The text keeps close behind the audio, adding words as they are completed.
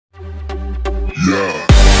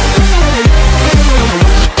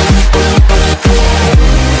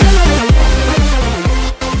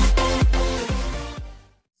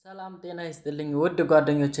ሰላም ጤና ይስጥልኝ ውድ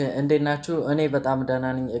ጓደኞቼ እንዴት ናችሁ? እኔ በጣም ደህና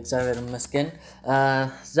ነኝ እግዚአብሔር ይመስገን።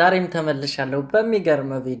 ዛሬም ተመልሻለሁ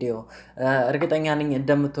በሚገርም ቪዲዮ። እርግጠኛ ነኝ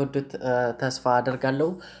እንደምትወዱት ተስፋ አደርጋለሁ።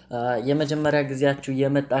 የመጀመሪያ ጊዜያችሁ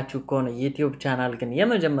የመጣችሁ ከሆነ YouTube ቻናል ግን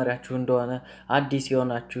የመጀመሪያችሁ እንደሆነ አዲስ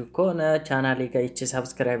የሆናችሁ ከሆነ ቻናሌ ጋር እቺ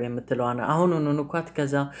ሰብስክራይብ የምትለዋና አሁኑኑ ንኳት።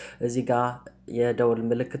 ከዛ እዚህ ጋር የደውል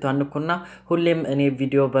ምልክቷን ንኩና ሁሌም እኔ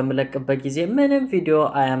ቪዲዮ በመለቅበት ጊዜ ምንም ቪዲዮ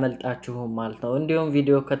አያመልጣችሁም ማለት ነው። እንዲሁም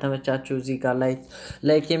ቪዲዮ ከተመቻችሁ እዚህ ጋር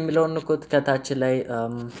ላይክ የሚለውን ንኩት። ከታች ላይ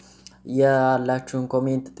ያላችሁን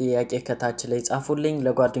ኮሜንት ጥያቄ ከታች ላይ ጻፉልኝ።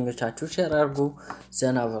 ለጓደኞቻችሁ ሼር አድርጉ፣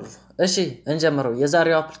 ዘና በሉ። እሺ እንጀምረው።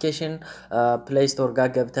 የዛሬው አፕሊኬሽን ፕሌይ ስቶር ጋር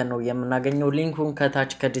ገብተን ነው የምናገኘው። ሊንኩን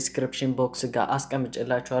ከታች ከዲስክሪፕሽን ቦክስ ጋር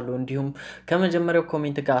አስቀምጥላችኋለሁ፣ እንዲሁም ከመጀመሪያው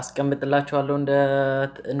ኮሜንት ጋር አስቀምጥላችኋለሁ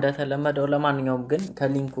እንደተለመደው። ለማንኛውም ግን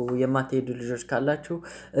ከሊንኩ የማትሄዱ ልጆች ካላችሁ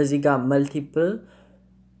እዚህ ጋር መልቲፕል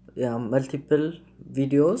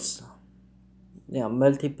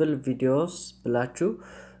ቪዲዮስ ብላችሁ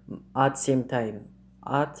at same time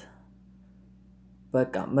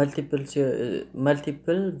በቃ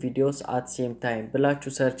multiple videos at same time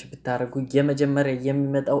ብላችሁ ሰርች ብታረጉ የመጀመሪያ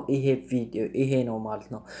የሚመጣው ይሄ ነው ማለት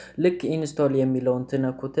ነው። ልክ ኢንስቶል የሚለውን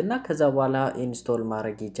ትነኩትና ከዛ በኋላ ኢንስቶል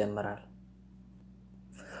ማድረግ ይጀምራል።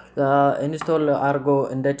 ኢንስቶል አርጎ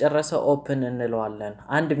እንደጨረሰ ኦፕን እንለዋለን።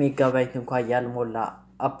 1 ሜጋባይት እንኳን ያልሞላ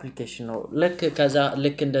አፕሊኬሽን ነው።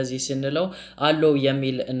 ልክ እንደዚህ ስንለው አለው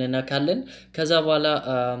የሚል እንነካለን። ከዛ በኋላ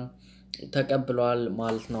ተቀብሏል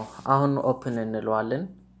ማለት ነው። አሁን ኦፕን እንለዋለን።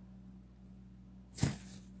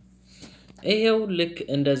 ይሄው ልክ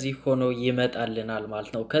እንደዚህ ሆኖ ይመጣልናል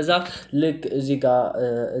ማለት ነው። ከዛ ልክ እዚህ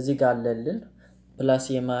ጋር አለልን ፕላስ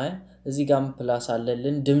እዚህ ጋርም ፕላስ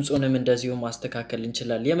አለልን። ድምጹንም እንደዚሁ ማስተካከል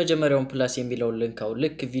እንችላለን። የመጀመሪያውን ፕላስ የሚለውን ልንካው።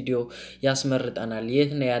 ልክ ቪዲዮ ያስመርጠናል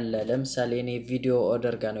የት ነው ያለ። ለምሳሌ እኔ ቪዲዮ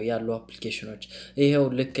ኦርደር ጋር ነው ያለው አፕሊኬሽኖች። ይሄው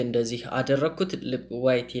ልክ እንደዚህ አደረኩት።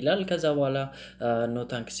 ዋይት ይላል። ከዛ በኋላ ኖ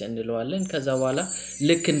ታንክስ እንለዋለን። ከዛ በኋላ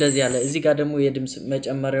ልክ እንደዚህ ያለ እዚህ ጋር ደግሞ የድምጽ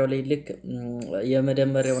መጨመሪያው ላይ ልክ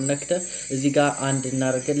የመደመሪያውን ነክተ እዚህ ጋር አንድ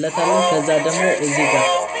እናደርግለታለን። ከዛ ደግሞ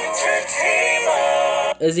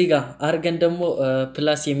እዚህ ጋር አርገን ደግሞ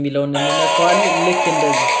ፕላስ የሚለውን እንነካዋለን። ልክ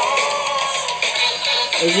እንደዚህ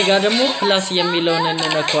እዚህ ጋር ደግሞ ፕላስ የሚለውን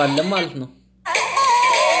እንነካዋለን ማለት ነው።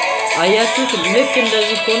 አያችሁት? ልክ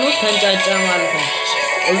እንደዚህ ሆኖ ተንጫጫ ማለት ነው።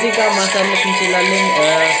 እዚህ ጋር ማሳለፍ እንችላለን።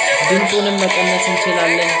 ድምጹንም መቀነስ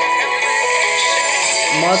እንችላለን፣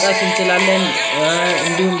 ማውጣት እንችላለን፣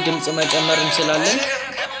 እንዲሁም ድምጽ መጨመር እንችላለን።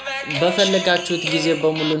 በፈለጋችሁት ጊዜ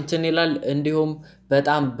በሙሉ እንትን ይላል። እንዲሁም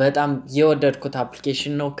በጣም የወደድኩት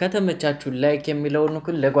አፕሊኬሽን ነው። ከተመቻችሁ ላይክ የሚለውን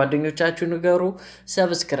ንኩ፣ ለጓደኞቻችሁ ንገሩ፣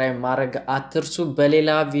 ሰብስክራይብ ማድረግ አትርሱ።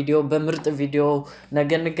 በሌላ ቪዲዮ በምርጥ ቪዲዮ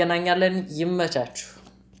ነገ እንገናኛለን። ይመቻችሁ፣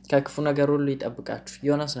 ከክፉ ነገር ሁሉ ይጠብቃችሁ።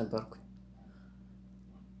 ዮናስ ነበርኩ።